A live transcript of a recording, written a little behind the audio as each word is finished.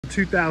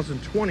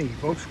2020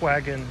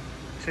 Volkswagen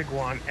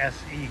Tiguan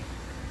SE.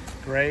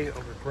 Gray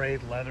over gray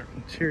leather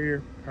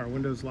interior, power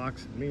windows,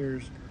 locks and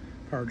mirrors,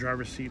 power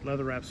driver's seat,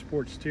 leather wrap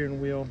sports steering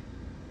wheel,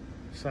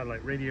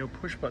 satellite radio,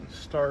 push button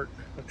start,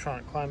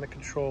 electronic climate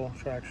control,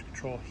 traction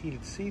control,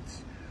 heated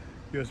seats,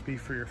 USB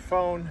for your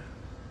phone,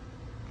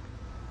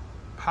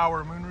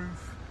 power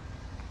moonroof.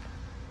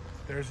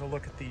 There's a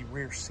look at the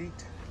rear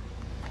seat,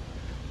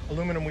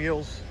 aluminum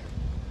wheels,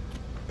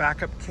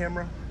 backup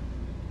camera,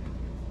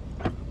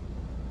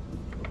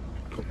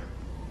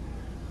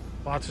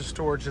 lots of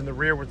storage in the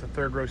rear with the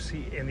third row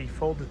seat in the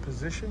folded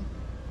position.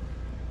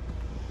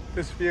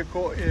 This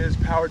vehicle is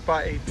powered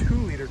by a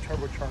 2-liter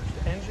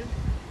turbocharged engine,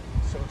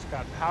 so it's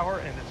got power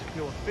and it's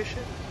fuel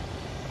efficient.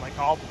 And like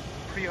all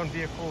pre-owned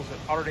vehicles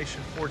at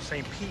Autonation Ford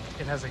St. Pete,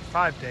 it has a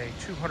 5-day,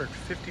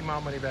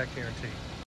 250-mile money-back guarantee.